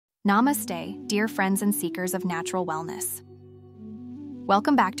Namaste, dear friends and seekers of natural wellness.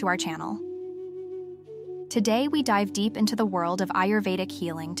 Welcome back to our channel. Today we dive deep into the world of Ayurvedic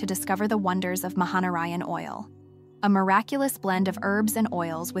healing to discover the wonders of Mahanarayan Oil, a miraculous blend of herbs and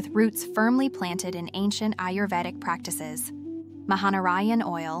oils with roots firmly planted in ancient Ayurvedic practices. Mahanarayan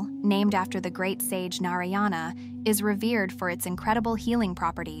Oil, named after the great sage Narayana, is revered for its incredible healing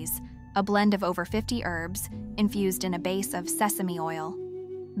properties, a blend of over 50 herbs infused in a base of sesame oil.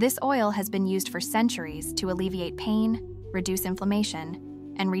 This oil has been used for centuries to alleviate pain, reduce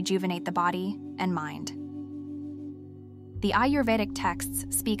inflammation, and rejuvenate the body and mind. The Ayurvedic texts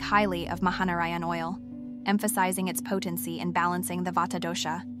speak highly of Mahanarayan oil, emphasizing its potency in balancing the Vata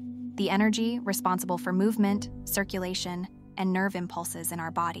dosha, the energy responsible for movement, circulation, and nerve impulses in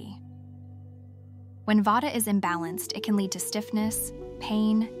our body. When Vata is imbalanced, it can lead to stiffness,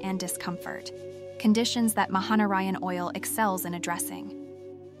 pain, and discomfort, conditions that Mahanarayan oil excels in addressing.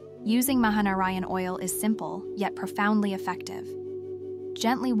 Using Mahanarayan oil is simple, yet profoundly effective.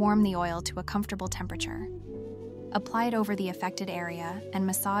 Gently warm the oil to a comfortable temperature. Apply it over the affected area and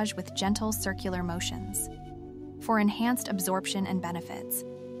massage with gentle circular motions. For enhanced absorption and benefits,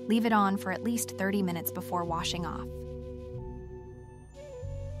 leave it on for at least 30 minutes before washing off.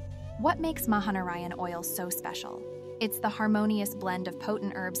 What makes Mahanarayan oil so special? It's the harmonious blend of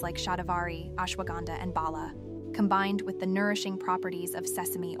potent herbs like shatavari, ashwagandha, and bala, combined with the nourishing properties of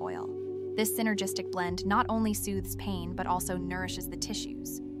sesame oil. This synergistic blend not only soothes pain but also nourishes the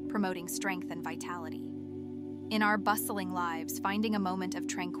tissues, promoting strength and vitality. In our bustling lives, finding a moment of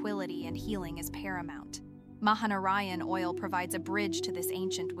tranquility and healing is paramount. Mahanarayan oil provides a bridge to this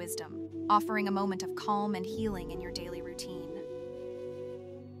ancient wisdom, offering a moment of calm and healing in your daily routine.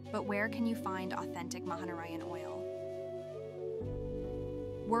 But where can you find authentic Mahanarayan oil?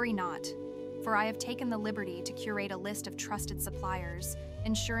 Worry not, for I have taken the liberty to curate a list of trusted suppliers,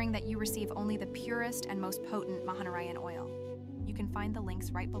 ensuring that you receive only the purest and most potent Mahanarayan oil. You can find the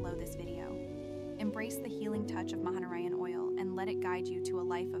links right below this video. Embrace the healing touch of Mahanarayan oil and let it guide you to a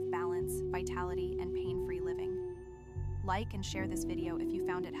life of balance, vitality, and pain-free living. Like and share this video if you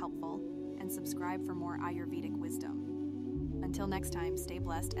found it helpful, and subscribe for more Ayurvedic wisdom. Until next time, stay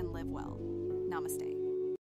blessed and live well. Namaste.